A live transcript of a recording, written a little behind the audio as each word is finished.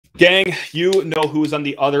Gang, you know who's on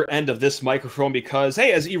the other end of this microphone because,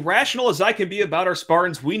 hey, as irrational as I can be about our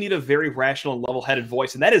Spartans, we need a very rational and level-headed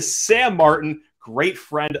voice, and that is Sam Martin, great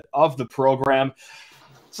friend of the program.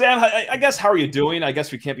 Sam, I guess, how are you doing? I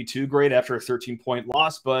guess we can't be too great after a 13-point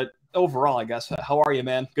loss, but overall, I guess, how are you,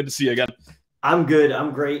 man? Good to see you again. I'm good.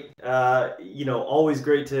 I'm great. Always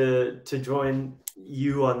great to join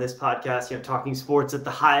you on this podcast, talking sports at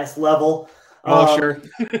the highest level. Sure.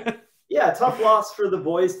 Yeah, tough loss for the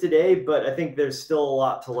boys today, but I think there's still a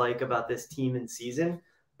lot to like about this team and season.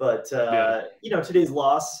 But, today's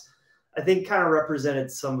loss, I think, kind of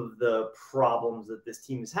represented some of the problems that this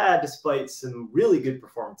team has had, despite some really good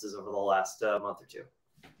performances over the last month or two.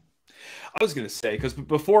 I was going to say, because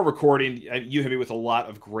before recording, you hit me with a lot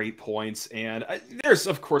of great points, and there's,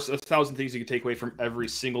 of course, 1,000 things you can take away from every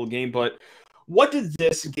single game, but what did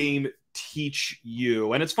this game teach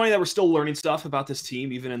you? And it's funny that we're still learning stuff about this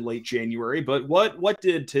team, even in late January, but what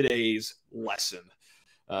did today's lesson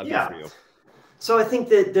do for you? So I think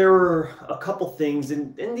that there were a couple things,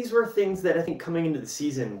 and these were things that I think coming into the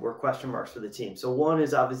season were question marks for the team. So one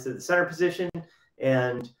is obviously the center position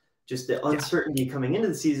and just the uncertainty coming into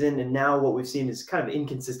the season. And now what we've seen is kind of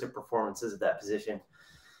inconsistent performances at that position.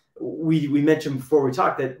 We mentioned before we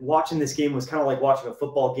talked that watching this game was kind of like watching a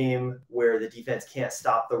football game where the defense can't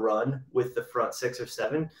stop the run with the front 6 or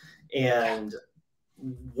 7. And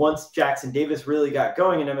once Jackson Davis really got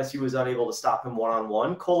going and MSU was unable to stop him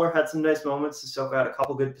one-on-one, Kohler had some nice moments. Sissoko had a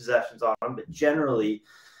couple good possessions on him, but generally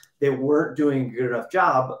they weren't doing a good enough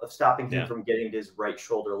job of stopping him from getting to his right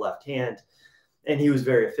shoulder, left hand. And he was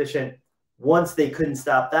very efficient. Once they couldn't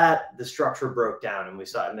stop that, the structure broke down, and we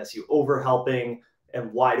saw MSU over-helping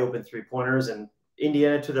and wide open three-pointers. And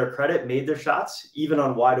Indiana, to their credit, made their shots, even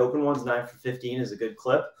on wide open ones. 9 for 15 is a good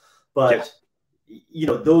clip. But,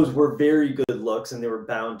 those were very good looks, and they were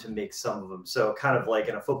bound to make some of them. So kind of like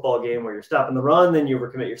in a football game where you're stopping the run, then you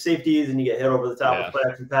overcommit your safeties, and you get hit over the top with play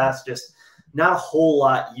action pass. Just not a whole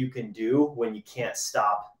lot you can do when you can't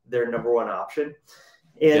stop their number one option.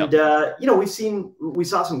 And, we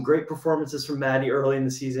saw some great performances from Mady early in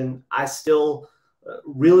the season. I still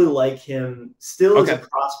really like him still as a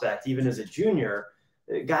prospect, even as a junior,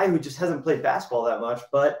 a guy who just hasn't played basketball that much.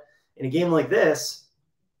 But in a game like this,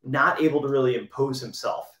 not able to really impose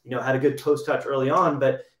himself. Had a good post touch early on,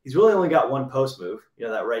 but he's really only got one post move.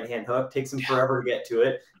 That right hand hook takes him forever to get to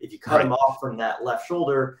it. If you cut him off from that left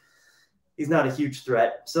shoulder, he's not a huge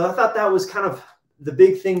threat. So I thought that was kind of the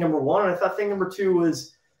big thing, number one. And I thought thing number two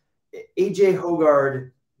was AJ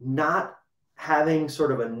Hoggard not having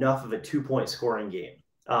sort of enough of a 2-point scoring game.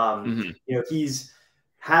 He's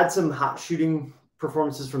had some hot shooting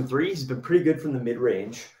performances from three. He's been pretty good from the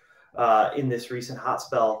mid-range in this recent hot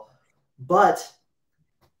spell. But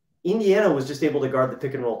Indiana was just able to guard the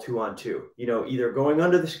pick and roll 2-on-2, either going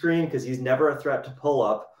under the screen because he's never a threat to pull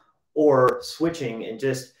up, or switching, and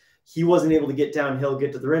just he wasn't able to get downhill,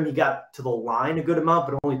 get to the rim. He got to the line a good amount,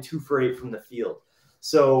 but only 2 for 8 from the field.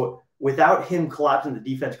 So without him collapsing the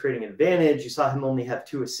defense, creating an advantage, you saw him only have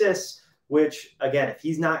 2 assists, which, again, if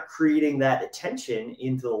he's not creating that attention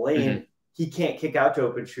into the lane, he can't kick out to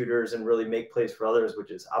open shooters and really make plays for others, which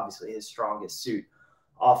is obviously his strongest suit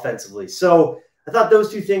offensively. So I thought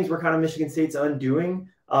those 2 things were kind of Michigan State's undoing,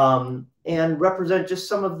 and represent just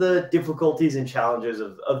some of the difficulties and challenges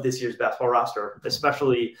of this year's basketball roster,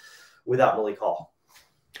 especially without Malik Hall.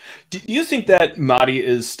 Do you think that Mady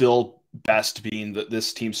is still best being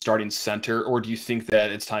this team's starting center, or do you think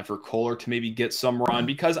that it's time for Kohler to maybe get some run?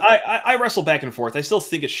 Because I wrestle back and forth. I still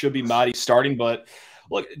think it should be Mady starting, but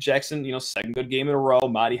look, Jackson, second good game in a row.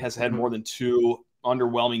 Mady has had more than 2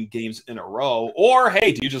 underwhelming games in a row. Or,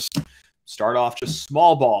 hey, do you just start off just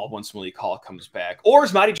small ball once Malik Hall comes back? Or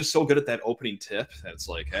is Mady just so good at that opening tip that it's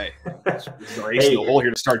like, hey, there's no ace in the hole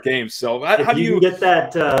here to start games? So how do you get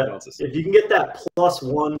that? If you can get that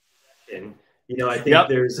 +1 in, I think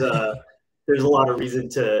there's a lot of reason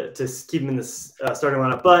to keep him in this starting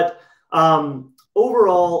lineup. But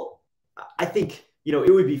overall, I think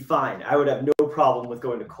it would be fine. I would have no problem with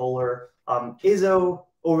going to Kohler. Izzo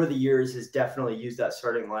over the years has definitely used that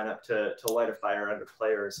starting lineup to light a fire under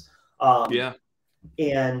players.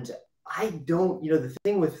 And I don't, the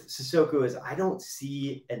thing with Sissoko is I don't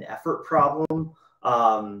see an effort problem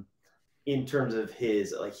in terms of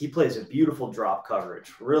his, he plays a beautiful drop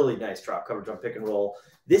coverage, really nice drop coverage on pick and roll.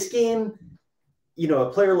 This game, a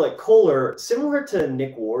player like Kohler, similar to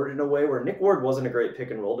Nick Ward in a way, where Nick Ward wasn't a great pick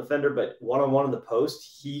and roll defender, but one-on-one in the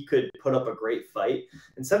post, he could put up a great fight.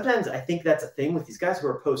 And sometimes I think that's a thing with these guys who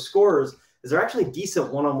are post scorers, is they're actually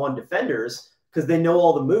decent one-on-one defenders because they know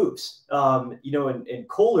all the moves. And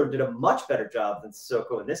Kohler did a much better job than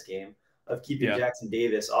Sissoko in this game of keeping Jackson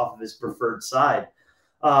Davis off of his preferred side.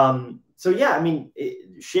 So yeah, I mean,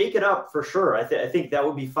 shake it up for sure. I think that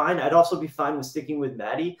would be fine. I'd also be fine with sticking with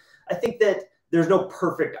Mady. I think that there's no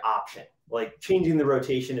perfect option. Like changing the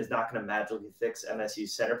rotation is not going to magically fix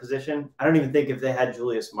MSU's center position. I don't even think if they had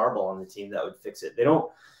Julius Marble on the team that would fix it. They don't.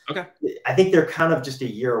 Okay. I think they're kind of just a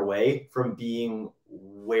year away from being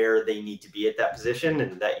where they need to be at that position,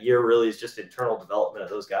 and that year really is just internal development of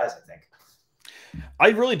those guys, I think. I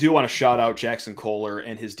really do want to shout out Jaxon Kohler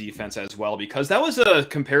and his defense as well, because that was a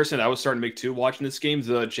comparison I was starting to make too watching this game,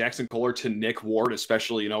 the Jaxon Kohler to Nick Ward,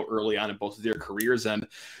 especially, early on in both of their careers. And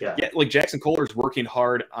like Jaxon Kohler is working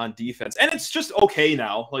hard on defense, and it's just okay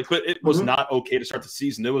now. Like, but it was not okay to start the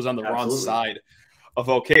season. It was on the wrong side of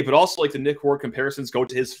okay, but also like the Nick Ward comparisons go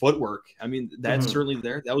to his footwork. I mean, that's certainly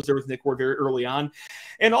there. That was there with Nick Ward very early on.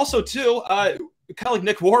 And also too, kind of like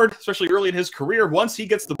Nick Ward, especially early in his career, once he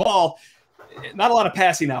gets the ball, not a lot of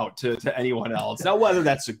passing out to anyone else. Now, whether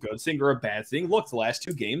that's a good thing or a bad thing, look, the last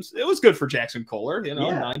two games, it was good for Jaxon Kohler.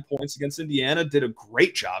 9 points against Indiana, did a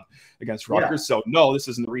great job against Rutgers. So, no, this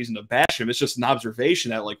isn't the reason to bash him. It's just an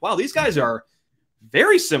observation that, like, wow, these guys are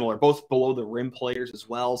very similar, both below the rim players as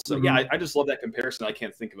well. So, yeah, I just love that comparison. I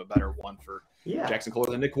can't think of a better one for Jaxon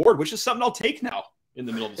Kohler than Nick Ward, which is something I'll take now in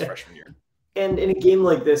the middle of his freshman year. And in a game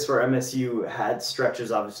like this where MSU had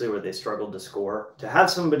stretches, obviously, where they struggled to score, to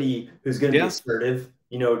have somebody who's going to be assertive,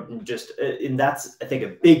 and that's, I think,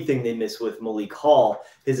 a big thing they miss with Malik Hall,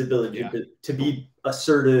 his ability to be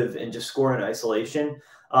assertive and just score in isolation.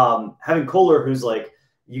 Having Kohler, who's like,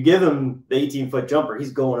 you give him the 18-foot jumper,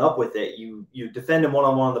 he's going up with it. You defend him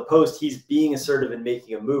one-on-one on the post, he's being assertive and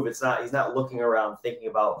making a move. He's not looking around thinking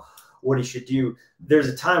about what he should do. There's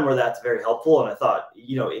a time where that's very helpful. And I thought,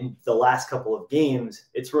 in the last couple of games,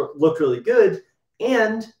 it's looked really good.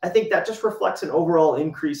 And I think that just reflects an overall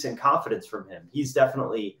increase in confidence from him. He's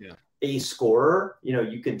definitely a scorer.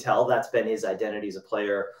 You can tell that's been his identity as a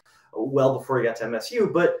player well before he got to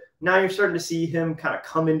MSU. But now you're starting to see him kind of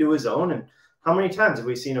come into his own. And how many times have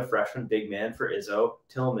we seen a freshman big man for Izzo,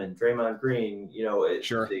 Tillman, Draymond Green?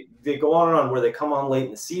 They go on and on where they come on late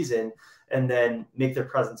in the season and then make their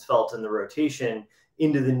presence felt in the rotation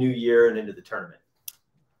into the new year and into the tournament.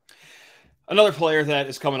 Another player that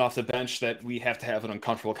is coming off the bench that we have to have an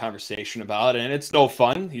uncomfortable conversation about, and it's no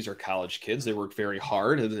fun. These are college kids. They work very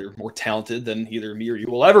hard. They're more talented than either me or you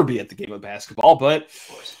will ever be at the game of basketball. But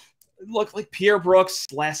look, like Pierre Brooks,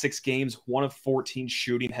 last 6 games, 1 of 14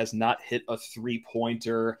 shooting, has not hit a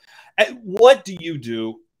three-pointer. What do you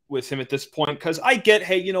do with him at this point? Because I get,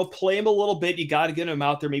 hey, play him a little bit. You got to get him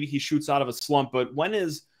out there. Maybe he shoots out of a slump. But when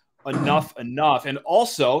is enough enough? And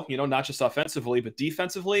also, not just offensively, but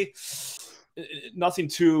defensively, nothing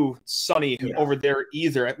too sunny over there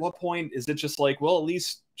either. At what point is it just like, well, at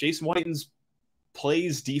least Jason Whitens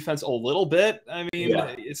plays defense a little bit? I mean,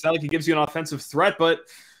 it's not like he gives you an offensive threat, but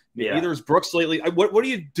neither is Brooks lately. What do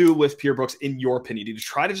you do with Pierre Brooks, in your opinion? Do you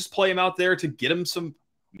try to just play him out there to get him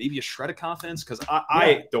maybe a shred of confidence? Because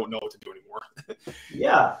I don't know what to do anymore.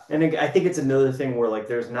 And I think it's another thing where, like,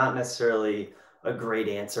 there's not necessarily a great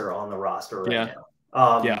answer on the roster right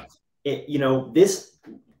now. This,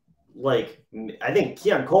 like, I think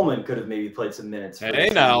Keon Coleman could have maybe played some minutes for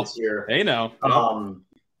this year.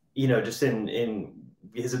 Just in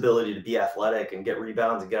his ability to be athletic and get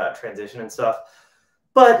rebounds and get out of transition and stuff.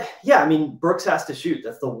 But yeah, I mean, Brooks has to shoot.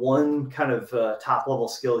 That's the one kind of top level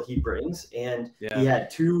skill he brings. And he had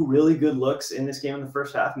 2 really good looks in this game in the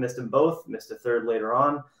first half, missed them both, missed a third later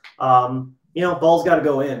on. Ball's got to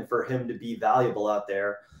go in for him to be valuable out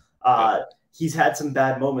there. He's had some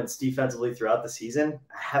bad moments defensively throughout the season.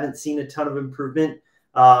 I haven't seen a ton of improvement.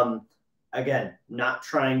 Again, not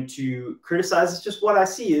trying to criticize. It's just what I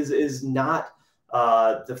see is not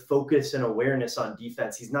the focus and awareness on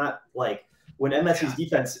defense. He's not like, when MSU's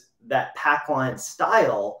defense, that pack line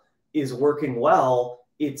style is working well,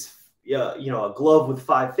 it's a glove with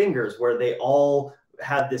 5 fingers where they all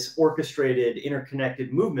have this orchestrated,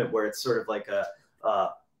 interconnected movement where it's sort of like a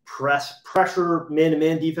pressure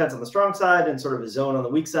man-to-man defense on the strong side and sort of a zone on the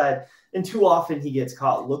weak side. And too often he gets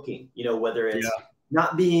caught looking, whether it's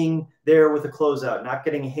not being there with a closeout, not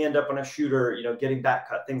getting a hand up on a shooter, getting back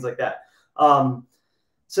cut, things like that.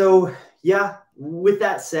 With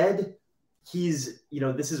that said, he's,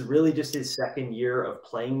 this is really just his second year of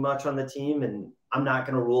playing much on the team, and I'm not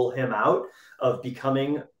going to rule him out of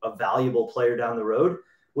becoming a valuable player down the road.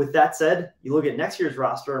 With that said, you look at next year's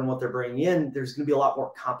roster and what they're bringing in, there's going to be a lot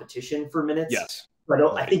more competition for minutes. Yes. But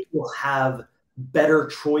I think you'll have better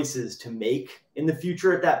choices to make in the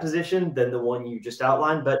future at that position than the one you just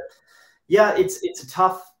outlined. But yeah, it's a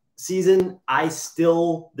tough season,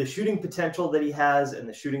 the shooting potential that he has and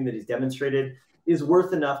the shooting that he's demonstrated is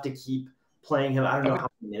worth enough to keep playing him. I don't know how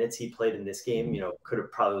many minutes he played in this game. Could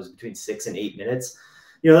have probably was between 6 and 8 minutes.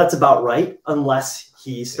 That's about right, unless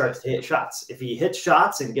he starts to hit shots. If he hits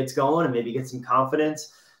shots and gets going and maybe gets some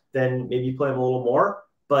confidence, then maybe you play him a little more.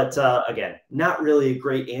 But again, not really a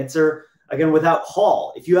great answer. Again, without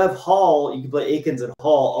Hall, if you have Hall, you can play Akins and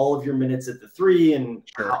Hall all of your minutes at the 3, and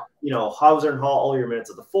Hauser and Hall all your minutes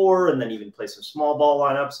at the 4, and then even play some small ball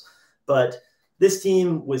lineups. But this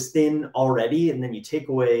team was thin already, and then you take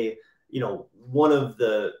away, one of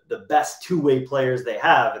the best two-way players they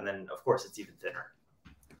have, and then of course it's even thinner.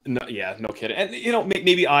 No, yeah, no kidding. And,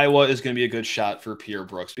 maybe Iowa is going to be a good shot for Pierre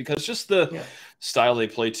Brooks because just the style they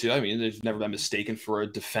play too. I mean, they've never been mistaken for a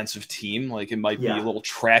defensive team. Like, it might be a little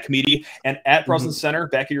track meaty. And at Breslin Center,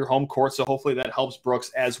 back at your home court, so hopefully that helps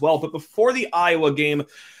Brooks as well. But before the Iowa game,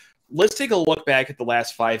 let's take a look back at the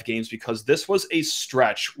last 5 games because this was a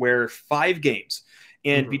stretch where 5 games.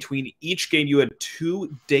 And between each game, you had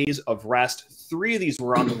 2 days of rest. 3 of these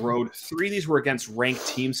were on the road. 3 of these were against ranked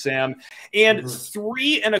teams, Sam. And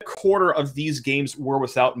 3 1/4 of these games were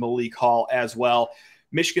without Malik Hall as well.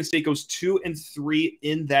 Michigan State goes 2-3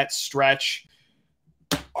 in that stretch.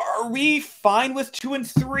 Are we fine with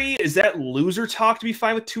 2-3? Is that loser talk to be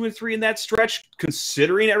fine with 2-3 in that stretch,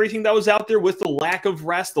 considering everything that was out there with the lack of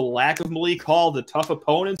rest, the lack of Malik Hall, the tough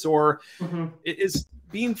opponents, or is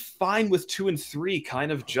being fine with 2-3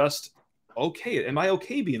 kind of just okay? Am I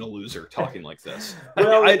okay being a loser talking like this?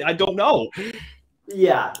 Well, I don't know.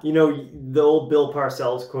 Yeah, the old Bill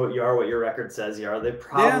Parcells quote, "You are what your record says you are." They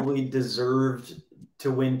probably deserved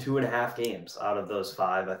to win 2.5 games out of those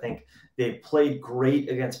 5. I think they played great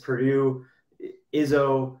against Purdue.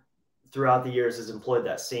 Izzo, throughout the years, has employed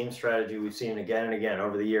that same strategy we've seen again and again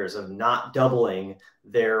over the years of not doubling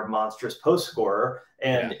their monstrous post scorer.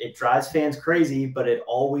 And it drives fans crazy, but it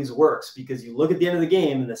always works because you look at the end of the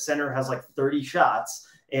game and the center has like 30 shots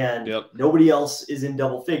and nobody else is in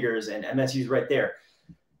double figures and MSU's right there.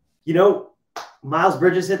 Miles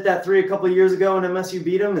Bridges hit that 3 a couple of years ago and MSU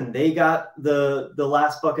beat them, and they got the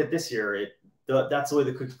last bucket this year. That's the way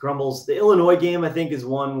the cookie crumbles. The Illinois game, I think, is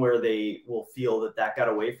one where they will feel that got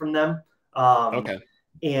away from them.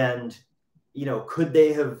 And, could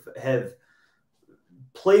they have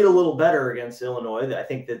played a little better against Illinois? I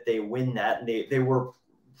think that they win that. And they were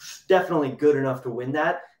definitely good enough to win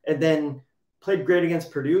that. And then played great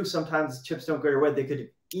against Purdue. Sometimes chips don't go your way. They could have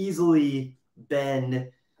easily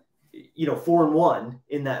been 4-1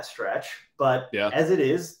 in that stretch. But as it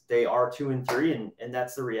is, they are 2-3, and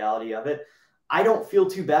that's the reality of it. I don't feel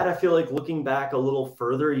too bad. I feel like looking back a little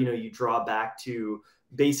further, you draw back to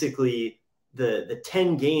basically the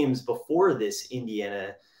 10 games before this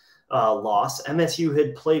Indiana loss. MSU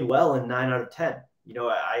had played well in 9 out of 10.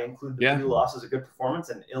 I include the Purdue loss as a good performance,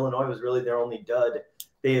 and Illinois was really their only dud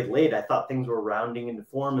they had laid. I thought things were rounding into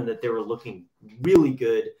form and that they were looking really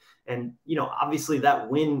good. And, obviously that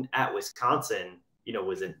win at Wisconsin,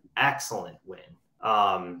 was an excellent win.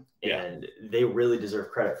 And they really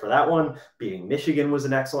deserve credit for that one. Beating Michigan was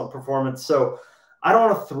an excellent performance. So I don't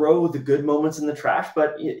want to throw the good moments in the trash,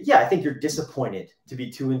 but I think you're disappointed to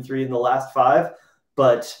be 2-3 in the last 5.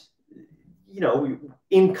 But,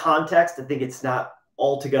 in context, I think it's not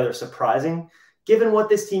altogether surprising given what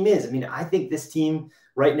this team is. I mean, I think this team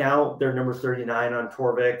right now, they're number 39 on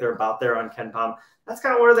Torvik. They're about there on KenPom. That's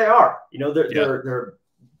kind of where they are. They're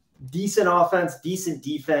decent offense, decent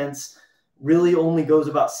defense, really only goes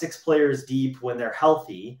about 6 players deep when they're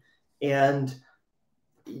healthy. And,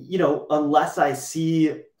 unless I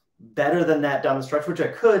see better than that down the stretch, which I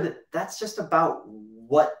could, that's just about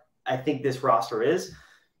what I think this roster is.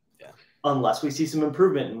 Unless we see some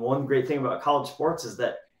improvement. And one great thing about college sports is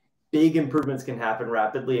that big improvements can happen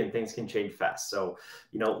rapidly and things can change fast. So,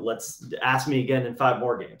 let's ask me again in 5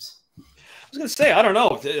 more games. I was going to say, I don't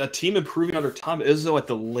know, a team improving under Tom Izzo at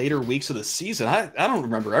the later weeks of the season. I don't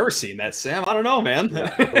remember ever seeing that, Sam. I don't know, man.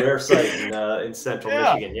 Rare sight in Central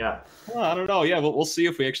Michigan, Well, I don't know. We'll see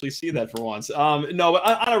if we actually see that for once. No,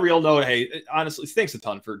 but on a real note, hey, honestly, thanks a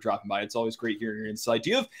ton for dropping by. It's always great hearing your insight. Do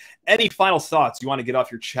you have any final thoughts you want to get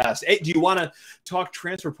off your chest? Hey, do you want to talk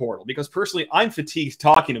transfer portal? Because personally, I'm fatigued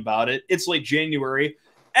talking about it. It's late January.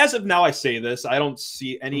 As of now, I say this. I don't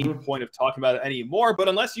see any point of talking about it anymore. But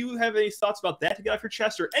unless you have any thoughts about that to get off your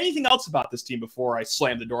chest or anything else about this team before I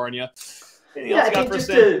slam the door on you. I think just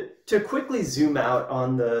to quickly zoom out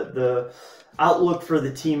on the outlook for the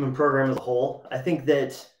team and program as a whole, I think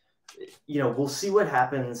that, we'll see what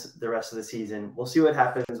happens the rest of the season. We'll see what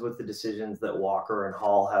happens with the decisions that Walker and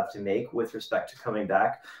Hall have to make with respect to coming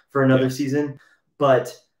back for another season.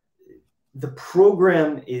 But the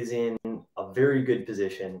program is in a very good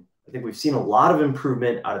position. I think we've seen a lot of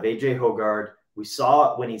improvement out of AJ Hoggard. We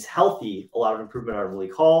saw when he's healthy, a lot of improvement out of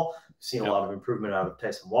Malik Hall. We've seen a lot of improvement out of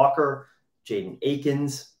Tyson Walker. Jaden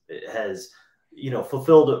Akins has,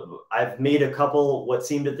 fulfilled. I've made a couple what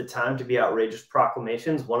seemed at the time to be outrageous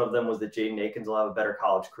proclamations. One of them was that Jaden Akins will have a better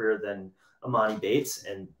college career than Amani Bates,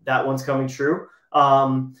 and that one's coming true.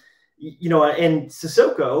 And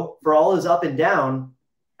Sissoko, for all his up and down,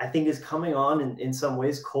 I think is coming on in some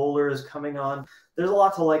ways. Kohler is coming on. There's a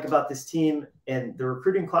lot to like about this team, and the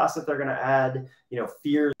recruiting class that they're going to add.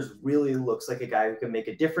 Fears really looks like a guy who can make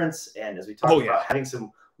a difference. And as we talked about, having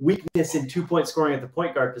some weakness in 2-point scoring at the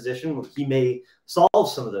point guard position, he may solve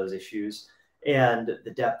some of those issues. And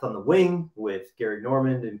the depth on the wing with Gary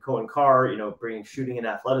Normand and Cohen Carr, bringing shooting and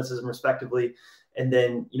athleticism respectively. And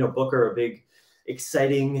then, Booker, a big,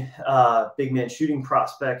 exciting big man shooting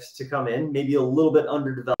prospect to come in, maybe a little bit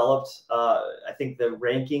underdeveloped. I think the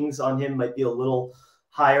rankings on him might be a little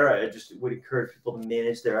higher. I just would encourage people to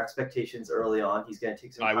manage their expectations early on. He's going to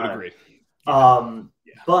take some time. I would agree.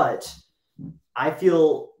 But I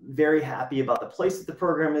feel very happy about the place that the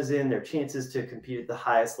program is in, their chances to compete at the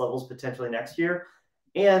highest levels potentially next year.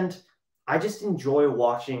 And I just enjoy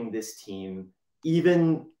watching this team,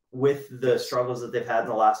 even with the struggles that they've had in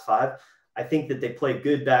the last 5. I think that they play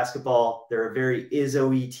good basketball. They're a very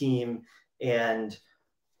Izzo-y team, and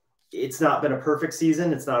it's not been a perfect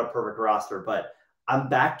season. It's not a perfect roster, but I'm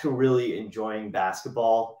back to really enjoying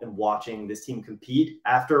basketball and watching this team compete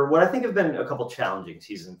after what I think have been a couple challenging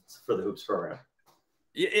seasons for the Hoops program.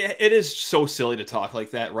 It is so silly to talk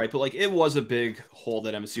like that, right? But it was a big hole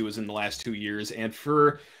that MSU was in the last 2 years. And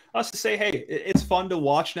for us to say, hey, it's fun to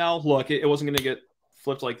watch now. Look, it wasn't going to get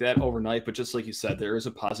flipped like that overnight, but just like you said, there is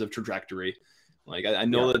a positive trajectory. I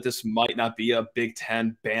know that this might not be a Big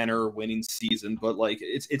Ten banner winning season, but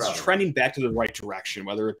it's trending back to the right direction,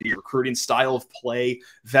 whether it be recruiting, style of play,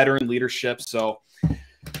 veteran leadership. So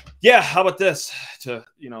yeah, how about this to,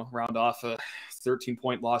 round off a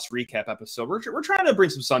 13-point loss recap episode. We're trying to bring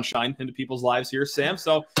some sunshine into people's lives here, Sam.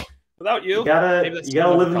 So without you gotta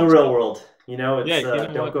live in the real world.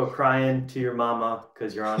 Don't go crying to your mama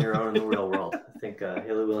because you're on your own in the real world. I think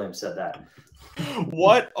Haley Williams said that.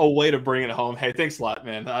 What a way to bring it home. Hey, thanks a lot,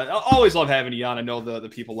 man. I always love having you on. I know the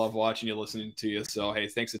people love watching you, listening to you. So, hey,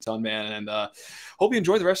 thanks a ton, man. And hope you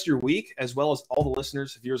enjoy the rest of your week, as well as all the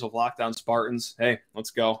listeners, viewers of Locked On Spartans. Hey, let's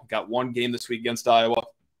go. Got one game this week against Iowa.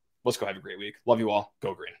 Let's go have a great week. Love you all.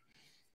 Go Green.